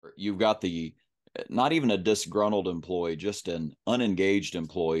you've got the not even a disgruntled employee, just an unengaged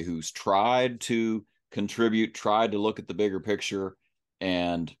employee who's tried to contribute, tried to look at the bigger picture,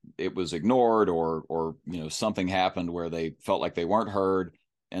 and it was ignored, or something happened where they felt like they weren't heard,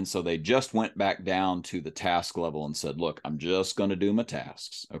 and so they just went back down to the task level and said, look, I'm just going to do my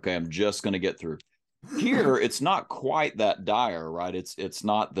tasks. Okay, I'm just going to get through. Here it's not quite that dire, right? It's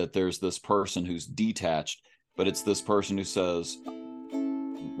not that there's this person who's detached, but it's this person who says,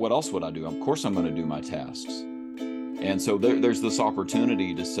 what else would I do? Of course I'm going to do my tasks. And so there's this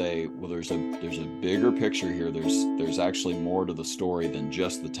opportunity to say, well, there's a bigger picture here. There's actually more to the story than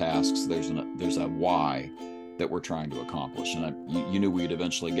just the tasks. There's a why that we're trying to accomplish. And you knew we'd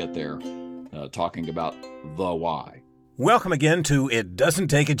eventually get there, talking about the why. Welcome again to It Doesn't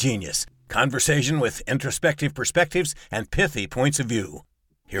Take a Genius, conversation with introspective perspectives and pithy points of view.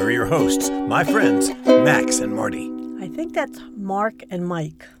 Here are your hosts, my friends, Max and Marty. I think that's Mark and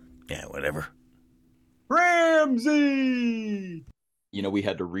Mike. Yeah, whatever. Ramsey! We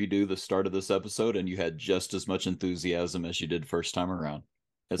had to redo the start of this episode, and you had just as much enthusiasm as you did first time around.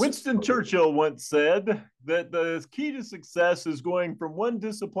 Winston Churchill once said that the key to success is going from one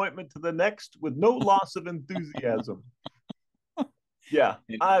disappointment to the next with no loss of enthusiasm. Yeah,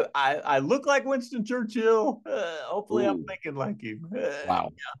 I look like Winston Churchill. Hopefully, I'm thinking like him.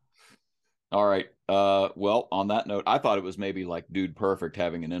 Wow. Yeah. All right. Well, on that note, I thought it was maybe like Dude Perfect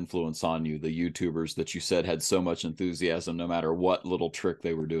having an influence on you, the YouTubers that you said had so much enthusiasm no matter what little trick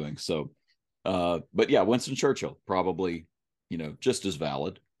they were doing. So, but yeah, Winston Churchill, probably, just as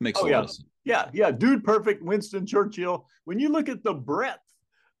valid. Makes a lot of sense. Yeah. Dude Perfect, Winston Churchill. When you look at the breadth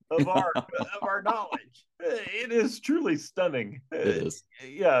of our knowledge, it is truly stunning. It is.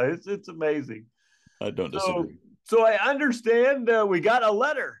 Yeah, it's amazing. I don't disagree. So I understand we got a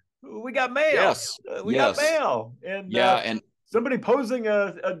letter. We got mail. Yes. We got mail. And and somebody posing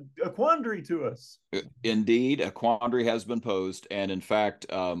a quandary to us. Indeed, a quandary has been posed. And in fact,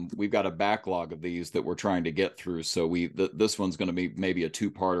 we've got a backlog of these that we're trying to get through. So this one's going to be maybe a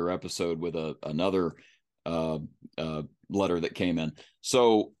two-parter episode with another letter that came in.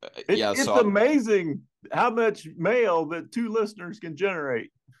 So it's amazing how much mail that two listeners can generate.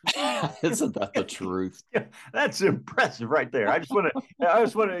 Isn't that the truth? Yeah, that's impressive right there. I just want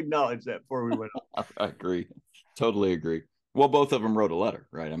to acknowledge that before we went on. I agree. Totally agree. Well, both of them wrote a letter,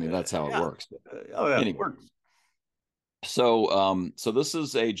 right? I mean, that's how it works. Anyway. It works. So this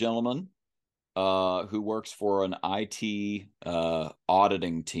is a gentleman who works for an IT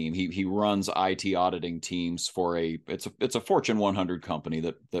auditing team. He runs IT auditing teams for it's a Fortune 100 company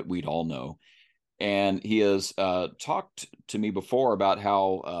that we'd all know. And he has talked to me before about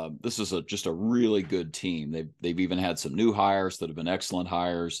how this is just a really good team. They've even had some new hires that have been excellent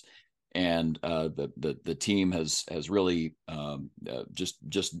hires, and the team has really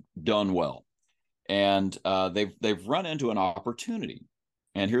just done well. And they've run into an opportunity.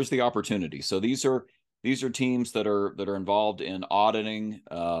 And here's the opportunity. So these are teams that are involved in auditing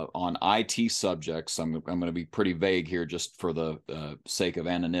on IT subjects. I'm going to be pretty vague here just for the sake of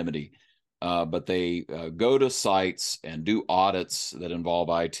anonymity. But they go to sites and do audits that involve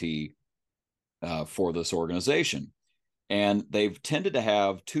IT for this organization. And they've tended to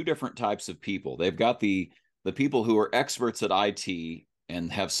have two different types of people. They've got the people who are experts at IT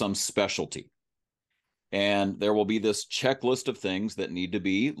and have some specialty. And there will be this checklist of things that need to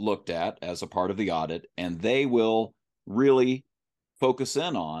be looked at as a part of the audit. And they will really focus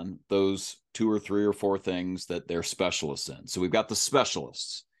in on those 2 or 3 or 4 things that they're specialists in. So we've got the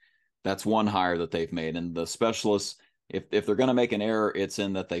specialists. That's one hire that they've made. And the specialists, if they're going to make an error, it's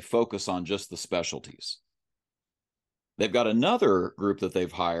in that they focus on just the specialties. They've got another group that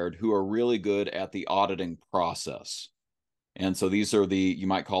they've hired who are really good at the auditing process. And so these are you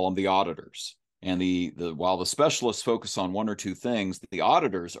might call them the auditors. And while the specialists focus on 1 or 2 things, the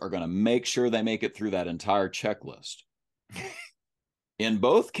auditors are going to make sure they make it through that entire checklist. In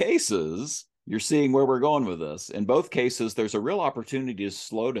both cases, you're seeing where we're going with this. In both cases, there's a real opportunity to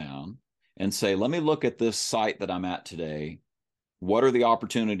slow down and say, let me look at this site that I'm at today. What are the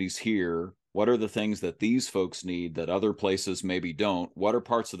opportunities here? What are the things that these folks need that other places maybe don't? What are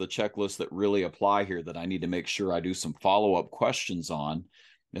parts of the checklist that really apply here that I need to make sure I do some follow-up questions on,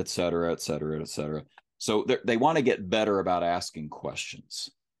 et cetera, et cetera, et cetera. So they want to get better about asking questions.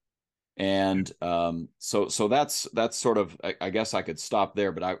 And so that's sort of, I guess I could stop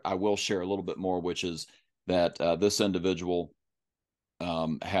there, but I will share a little bit more, which is that this individual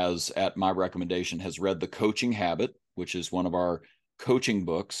has, at my recommendation, has read The Coaching Habit, which is one of our coaching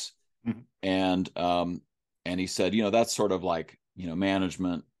books. Mm-hmm. And he said, that's sort of like,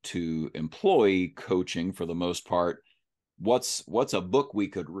 management to employee coaching for the most part. what's a book we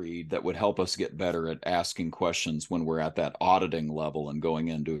could read that would help us get better at asking questions when we're at that auditing level and going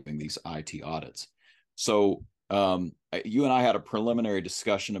in doing these IT audits. So you and I had a preliminary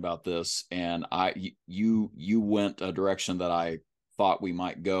discussion about this, and you went a direction that I thought we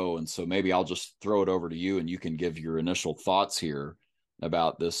might go. And so maybe I'll just throw it over to you and you can give your initial thoughts here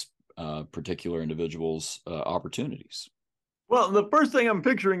about this particular individual's opportunities. Well, the first thing I'm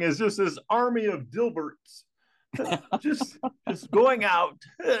picturing is just this army of Dilberts just going out,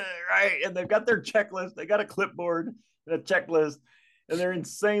 right? And they've got their checklist. They got a clipboard and a checklist, and they're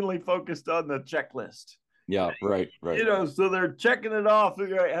insanely focused on the checklist. Yeah, right. So they're checking it off.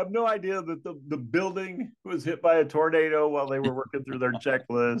 I have no idea that the building was hit by a tornado while they were working through their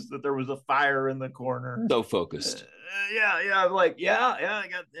checklist, that there was a fire in the corner. So focused. I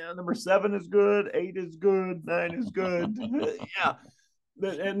got number 7 is good, 8 is good, 9 is good.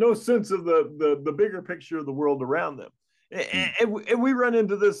 And no sense of the bigger picture of the world around them. And we run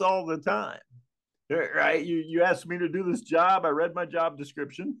into this all the time. Right? You asked me to do this job. I read my job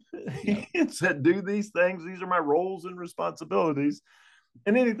description. It said, do these things. These are my roles and responsibilities.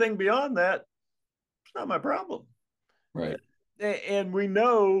 And anything beyond that, it's not my problem. Right. And we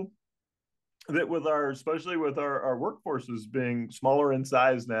know that especially with our workforces being smaller in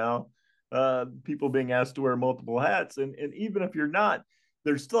size now, people being asked to wear multiple hats. And even if you're not,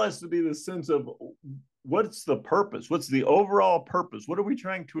 there still has to be this sense of what's the purpose? What's the overall purpose? What are we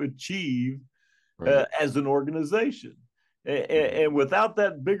trying to achieve? Right. As an organization, and without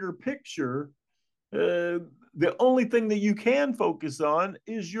that bigger picture, the only thing that you can focus on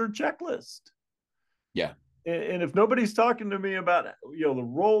is your checklist. Yeah. And if nobody's talking to me about the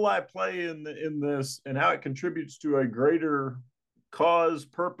role I play in this and how it contributes to a greater cause,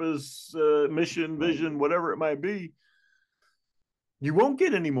 purpose, mission, vision, whatever it might be, you won't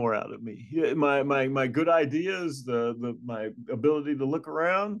get any more out of me. My good ideas, my ability to look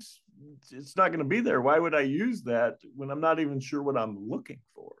around, it's not going to be there. Why would I use that when I'm not even sure what I'm looking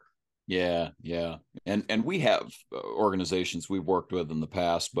for? Yeah. And we have organizations we've worked with in the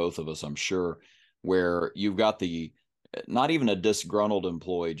past, both of us, I'm sure, where you've got not even a disgruntled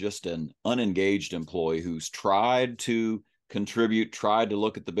employee, just an unengaged employee who's tried to contribute, tried to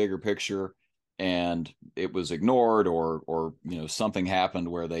look at the bigger picture, and it was ignored, or something happened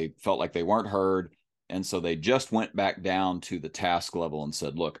where they felt like they weren't heard. And so they just went back down to the task level and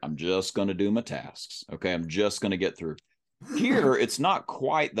said, look, I'm just going to do my tasks. Okay. I'm just going to get through. Here, it's not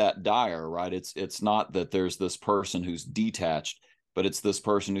quite that dire, right? It's not that there's this person who's detached, but it's this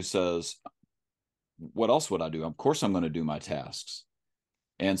person who says, what else would I do? Of course, I'm going to do my tasks.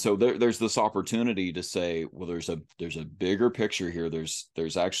 And so there's this opportunity to say, well, there's a bigger picture here.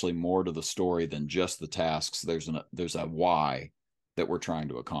 There's actually more to the story than just the tasks. There's a why that we're trying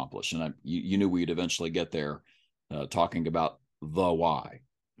to accomplish. And you knew we'd eventually get there, talking about the why.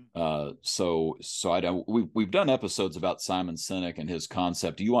 So we've done episodes about Simon Sinek and his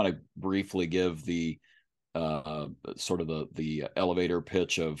concept. Do you want to briefly give the sort of the elevator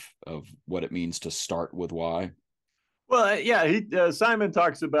pitch of what it means to start with why? Well, Simon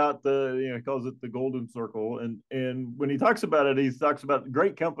talks about he calls it the golden circle, and when he talks about it, he talks about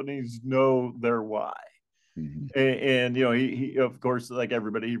great companies know their why. Mm-hmm. And he of course, like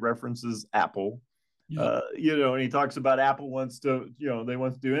everybody, he references Apple. Yep. And he talks about Apple wants to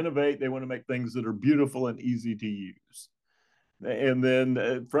innovate. They want to make things that are beautiful and easy to use. And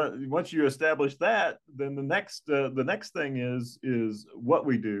then once you establish that, then the next thing is what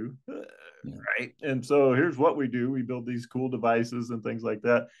we do, right? And so here's what we do: we build these cool devices and things like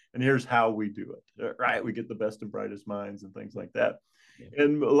that. And here's how we do it, right? We get the best and brightest minds and things like that. Yeah.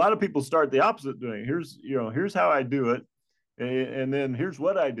 And a lot of people start the opposite, doing here's how I do it, and then here's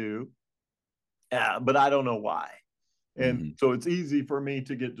what I do, but I don't know why. And so it's easy for me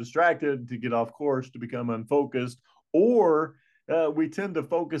to get distracted, to get off course, to become unfocused, or we tend to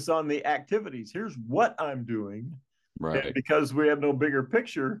focus on the activities. Here's what I'm doing, right? And because we have no bigger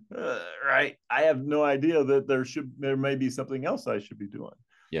picture, right? I have no idea that there may be something else I should be doing.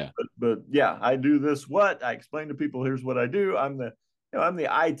 Yeah. But I do this. What I explain to people, here's what I do. I'm the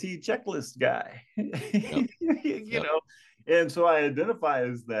IT checklist guy, yep. And so I identify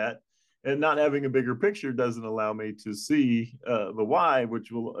as that. And not having a bigger picture doesn't allow me to see the why,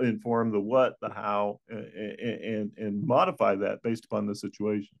 which will inform the what, the how, and modify that based upon the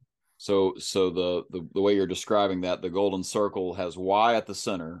situation. So the way you're describing that, the golden circle has why at the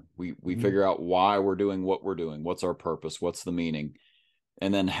center. We figure out why we're doing what we're doing. What's our purpose? What's the meaning?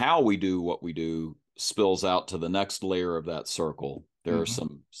 And then how we do what we do spills out to the next layer of that circle. There are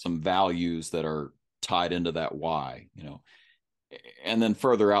some values that are tied into that why, and then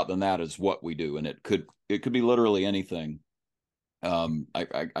further out than that is what we do. And it could be literally anything.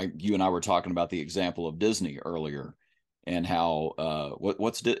 You and I were talking about the example of Disney earlier, and how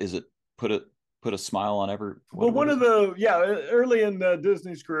is it put a smile on every. Well, one of the early in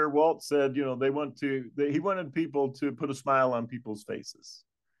Disney's career, Walt said, he wanted people to put a smile on people's faces,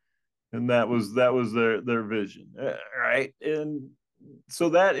 and that was their vision, right? And so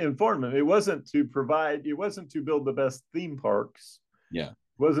that informed him. It wasn't to build the best theme parks. Yeah.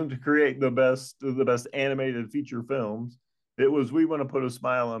 It wasn't to create the best animated feature films. It was, we want to put a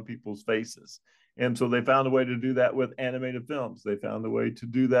smile on people's faces. And so they found a way to do that with animated films. They found a way to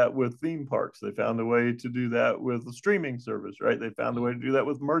do that with theme parks. They found a way to do that with a streaming service, right? They found a way to do that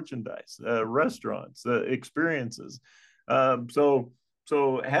with merchandise, restaurants, experiences. So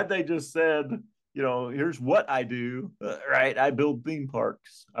had they just said, here's what I do, right? I build theme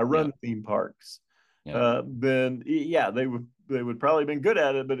parks. I run theme parks. Then they would probably have been good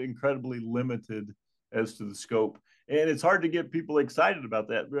at it, but incredibly limited as to the scope. And it's hard to get people excited about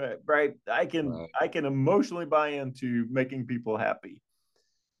that, right? I can emotionally buy into making people happy.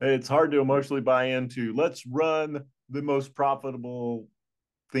 It's hard to emotionally buy into, let's run the most profitable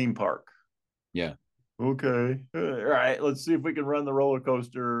theme park. Yeah. Okay. All right. Let's see if we can run the roller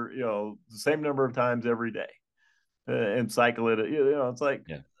coaster, the same number of times every day, and cycle it. It's like,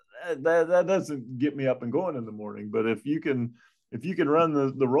 that doesn't get me up and going in the morning. But if you can run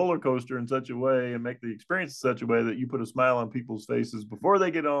the roller coaster in such a way and make the experience in such a way that you put a smile on people's faces before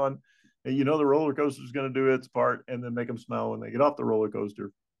they get on, and the roller coaster is going to do its part, and then make them smile when they get off the roller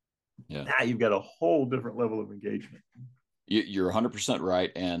coaster. Now you've got a whole different level of engagement. You're 100%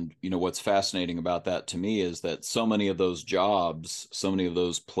 right. And what's fascinating about that to me is that so many of those jobs, so many of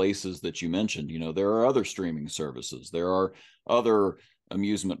those places that you mentioned, there are other streaming services, there are other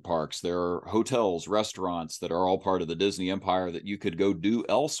amusement parks, there are hotels, restaurants that are all part of the Disney empire that you could go do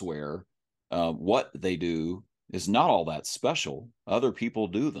elsewhere. What they do is not all that special. Other people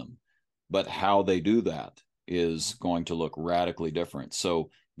do them, but how they do that is going to look radically different. So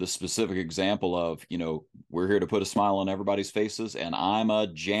the specific example of, we're here to put a smile on everybody's faces, and I'm a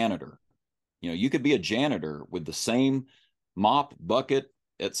janitor. You could be a janitor with the same mop, bucket,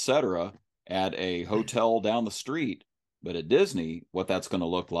 etc. at a hotel down the street. But at Disney, what that's going to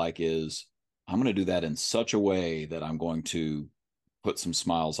look like is, I'm going to do that in such a way that I'm going to put some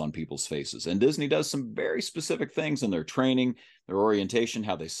smiles on people's faces. And Disney does some very specific things in their training, their orientation,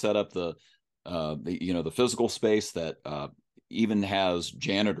 how they set up the physical space that even has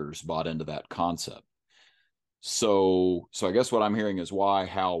janitors bought into that concept. So I guess what I'm hearing is why,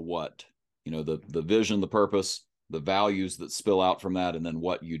 how, what, the vision, the purpose, the values that spill out from that, and then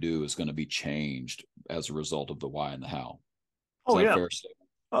what you do is going to be changed as a result of the why and the how. Is that fair statement?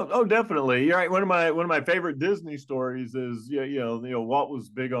 Oh, definitely. You're right. One of my favorite Disney stories is, Walt was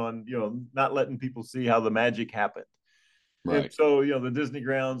big on, not letting people see how the magic happened. Right. And so, the Disney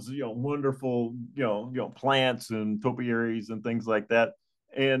grounds, wonderful, plants and topiaries and things like that.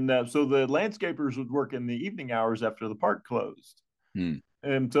 And so the landscapers would work in the evening hours after the park closed.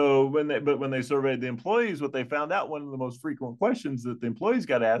 And so when they surveyed the employees, what they found out, one of the most frequent questions that the employees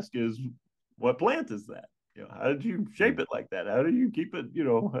got asked is, what plant is that? How did you shape it like that? How do you keep it,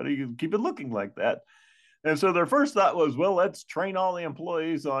 how do you keep it looking like that? And so their first thought was, well, let's train all the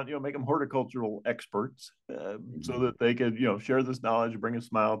employees on, make them horticultural experts, so that they could, share this knowledge, bring a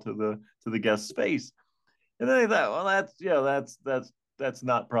smile to the guest space. And then they thought, well, that's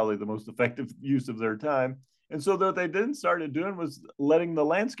not probably the most effective use of their time. And so what they then started doing was letting the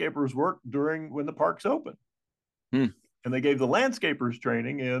landscapers work when the park's open. And they gave the landscapers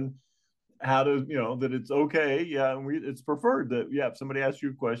training in how to, that it's okay. Yeah. It's preferred that, if somebody asks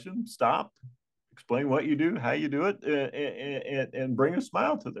you a question, stop, explain what you do, how you do it, and bring a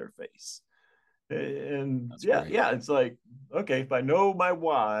smile to their face. And it's like, okay, if I know my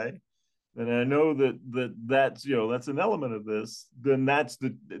why, and I know that's an element of this, then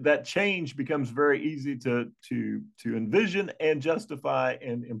that change becomes very easy to envision and justify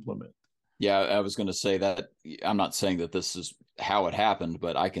and implement. Yeah, I was going to say that. I'm not saying that this is how it happened,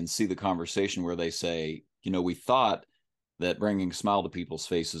 but I can see the conversation where they say, we thought that bringing a smile to people's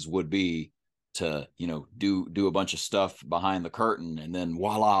faces would be to, do a bunch of stuff behind the curtain, and then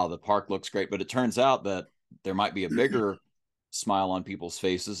voila, the park looks great. But it turns out that there might be a bigger smile on people's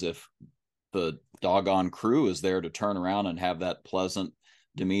faces if the doggone crew is there to turn around and have that pleasant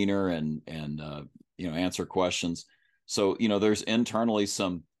demeanor and answer questions. So, there's internally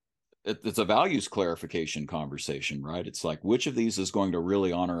it's a values clarification conversation, right? It's like, which of these is going to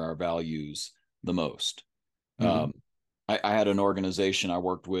really honor our values the most? I had an organization I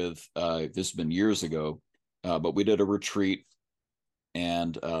worked with, this has been years ago, but we did a retreat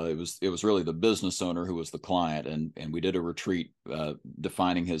and it was really the business owner who was the client, and we did a retreat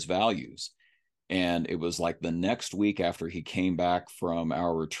defining his values. And it was like the next week after he came back from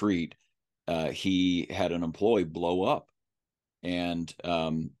our retreat, he had an employee blow up, and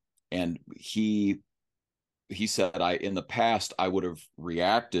he said, in the past I would have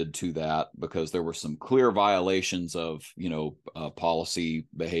reacted to that because there were some clear violations of, policy,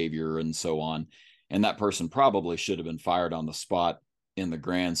 behavior, and so on, and that person probably should have been fired on the spot in the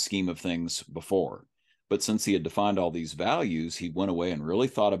grand scheme of things before. But since he had defined all these values, he went away and really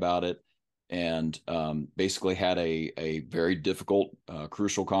thought about it, and basically had a very difficult,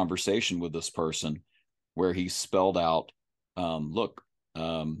 crucial conversation with this person where he spelled out, look,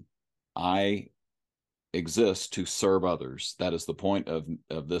 I exist to serve others. That is the point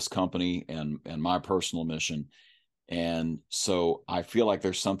of this company and my personal mission. And so I feel like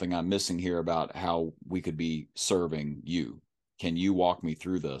there's something I'm missing here about how we could be serving you. Can you walk me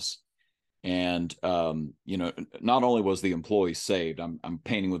through this? And not only was the employee saved, I'm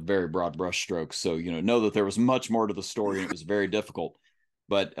painting with very broad brush strokes, so know that there was much more to the story, and it was very difficult.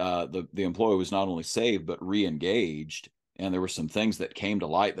 But the employee was not only saved but re-engaged, and there were some things that came to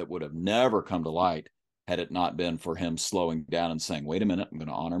light that would have never come to light had it not been for him slowing down and saying, wait a minute, I'm going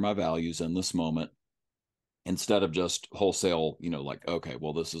to honor my values in this moment, instead of just wholesale, like, okay,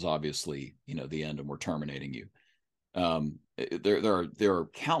 well, this is obviously, the end and we're terminating you. There are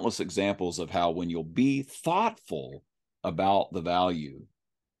countless examples of how when you'll be thoughtful about the value,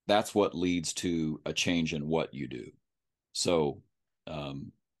 that's what leads to a change in what you do. So, are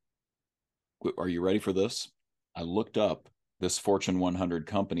you ready for this? I looked up this Fortune 100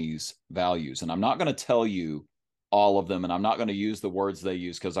 company's values, and I'm not going to tell you all of them, and I'm not going to use the words they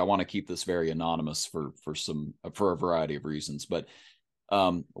use because I want to keep this very anonymous for a variety of reasons. But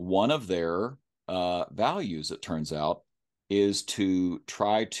one of their values, it turns out, is to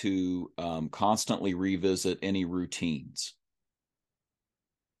try to constantly revisit any routines.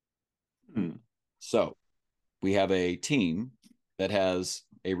 So we have a team that has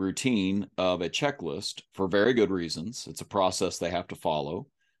a routine of a checklist for very good reasons. It's a process they have to follow.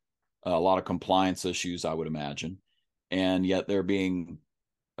 A lot of compliance issues, I would imagine. And yet they're being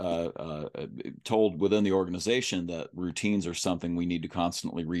told within the organization that routines are something we need to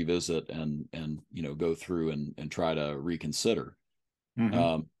constantly revisit and go through and try to reconsider.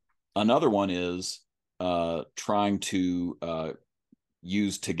 Mm-hmm. Another one is trying to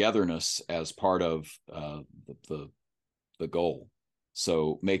use togetherness as part of the goal.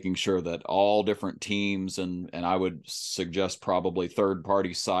 So making sure that all different teams and I would suggest probably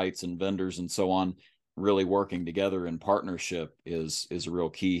third-party sites and vendors and so on really working together in partnership is a real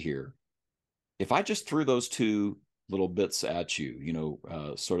key here. If I just threw those two little bits at you,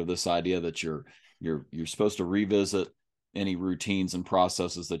 sort of this idea that you're supposed to revisit any routines and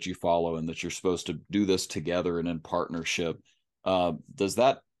processes that you follow, and that you're supposed to do this together and in partnership, does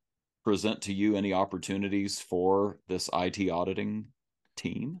that present to you any opportunities for this IT auditing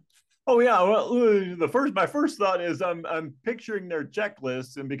team? Oh yeah, well, my first thought is I'm picturing their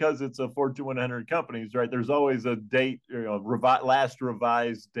checklist, and because it's a Fortune 100 companies, right? There's always a date, last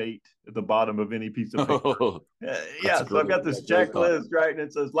revised date at the bottom of any piece of paper. Yeah, so I've got this checklist, right, and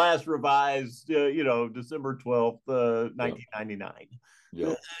it says last revised, December 12th, 1999.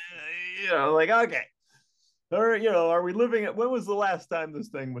 Yeah. Like, okay, or are we living at? When was the last time this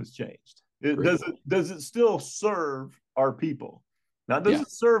thing was changed? Does it still serve our people? Now, does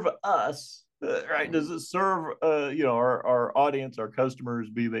it serve us, right? Does it serve, our audience, our customers,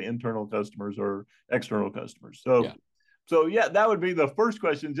 be they internal customers or external customers? So that would be the first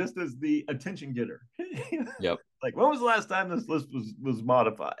question, just as the attention getter. Yep. Like, when was the last time this list was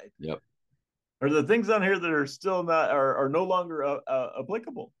modified? Yep. Are there things on here that are still are no longer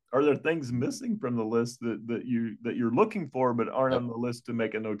applicable? Are there things missing from the list that you're looking for but aren't on the list to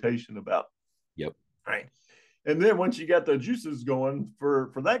make a notation about? Yep. Right. And then once you got the juices going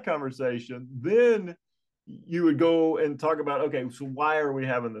for that conversation, then you would go and talk about, okay, so why are we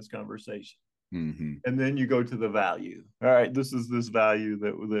having this conversation? Mm-hmm. And then you go to the value. All right, this is this value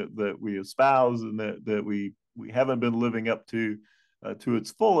that we espouse and that we haven't been living up to its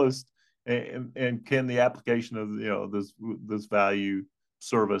fullest. And can the application of this value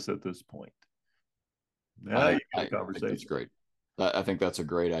serve us at this point? I think that's great. I think that's a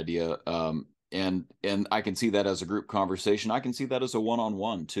great idea. And I can see that as a group conversation. I can see that as a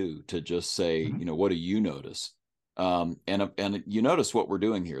one-on-one too, to just say, what do you notice? And you notice what we're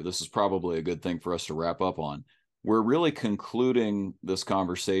doing here. This is probably a good thing for us to wrap up on. We're really concluding this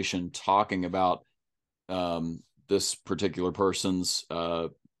conversation talking about this particular person's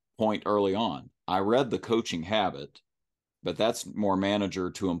point early on. I read The Coaching Habit, but that's more manager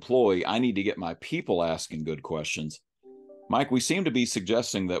to employee. I need to get my people asking good questions. Mike, we seem to be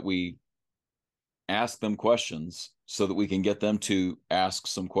suggesting that we ask them questions so that we can get them to ask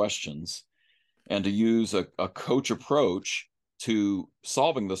some questions, and to use a coach approach to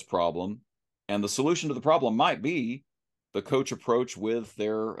solving this problem. And the solution to the problem might be the coach approach with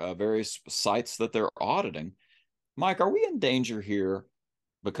their various sites that they're auditing. Mike, are we in danger here,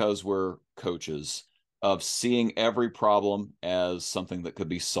 because we're coaches, of seeing every problem as something that could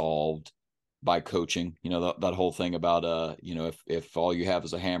be solved by coaching? You know, that whole thing about, if all you have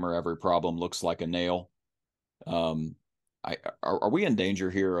is a hammer, every problem looks like a nail. Are we in danger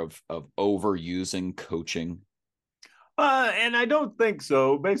here of overusing coaching? And I don't think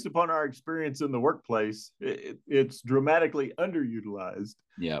so. Based upon our experience in the workplace, it's dramatically underutilized.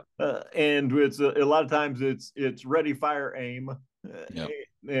 Yeah. And it's a lot of times it's ready, fire, aim. Yep.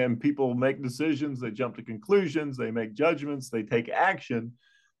 And people make decisions, they jump to conclusions, they make judgments, they take action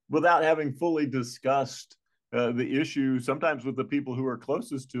without having fully discussed the issue, sometimes with the people who are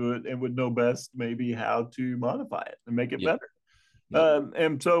closest to it and would know best maybe how to modify it and make it better. Yep.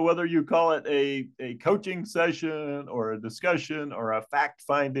 And so whether you call it a coaching session or a discussion or a fact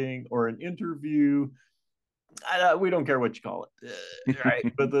finding or an interview, we don't care what you call it,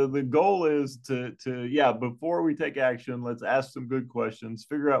 right? But the goal is to before we take action, let's ask some good questions,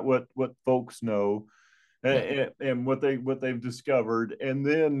 figure out what folks know, and what they've discovered, and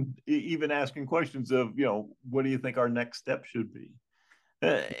then even asking questions of, what do you think our next step should be?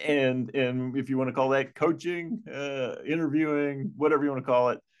 And if you want to call that coaching, interviewing, whatever you want to call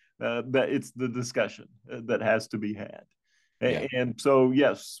it, that it's the discussion that has to be had. Yeah. And so,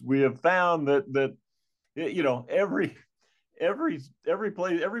 yes, we have found that every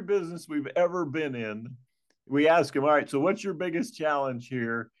place, every business we've ever been in, we ask them, all right, so what's your biggest challenge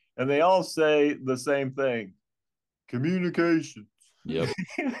here? And they all say the same thing: communication. Yep.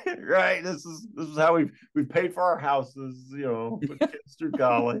 Right. This is how we've paid for our houses, put kids through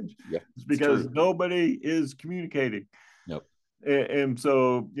college. Yeah, it's because nobody is communicating. Yep. And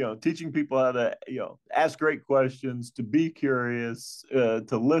so, teaching people how to, ask great questions, to be curious, to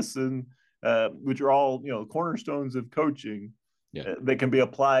listen, which are all, cornerstones of coaching. Yeah. That can be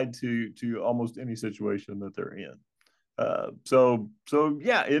applied to almost any situation that they're in. So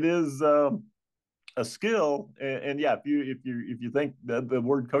yeah, it is a skill, and yeah, if you think that the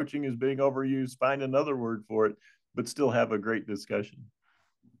word coaching is being overused, find another word for it, but still have a great discussion.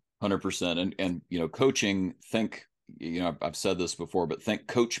 100%. And coaching, think, I've said this before, but think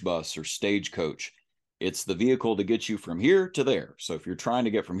coach bus or stagecoach. It's the vehicle to get you from here to there. So if you're trying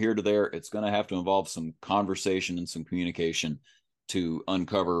to get from here to there, it's going to have to involve some conversation and some communication to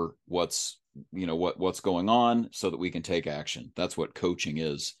uncover what's going on so that we can take action. That's what coaching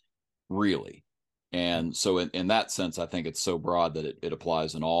is, really. And so in that sense, I think it's so broad that it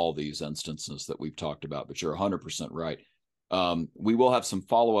applies in all these instances that we've talked about, but you're 100% right. We will have some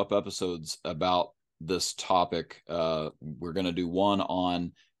follow-up episodes about this topic. We're going to do one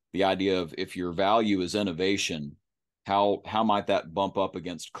on the idea of, if your value is innovation, how might that bump up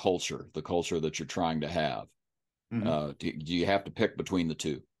against culture, the culture that you're trying to have? Mm-hmm. Do you have to pick between the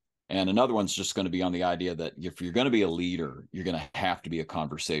two? And another one's just going to be on the idea that if you're going to be a leader, you're going to have to be a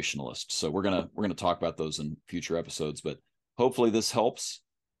conversationalist. So we're going to talk about those in future episodes, but hopefully this helps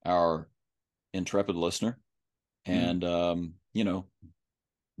our intrepid listener. And,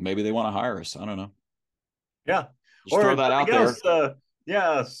 maybe they want to hire us. I don't know. Yeah. Just throw that out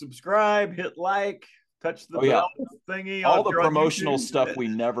there. Subscribe, hit like, touch the bell thingy. All the promotional stuff we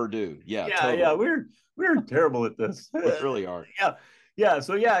never do. Yeah. Totally. Yeah. We're terrible at this. We really are. Yeah.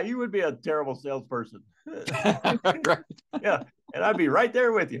 So you would be a terrible salesperson. Right. Yeah. And I'd be right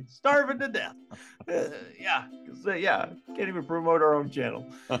there with you, starving to death. Can't even promote our own channel.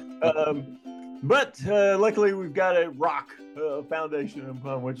 But luckily we've got a rock foundation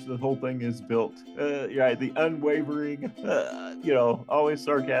upon which the whole thing is built. The unwavering, always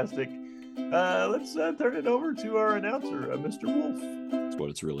sarcastic. Let's turn it over to our announcer, Mr. Wolf. That's what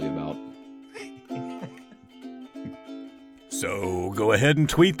it's really about. So go ahead and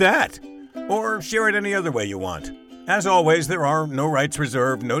tweet that, or share it any other way you want. As always, there are no rights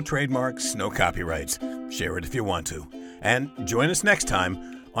reserved, no trademarks, no copyrights. Share it if you want to. And join us next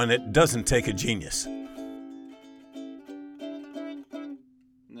time on It Doesn't Take a Genius.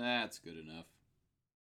 That's good enough.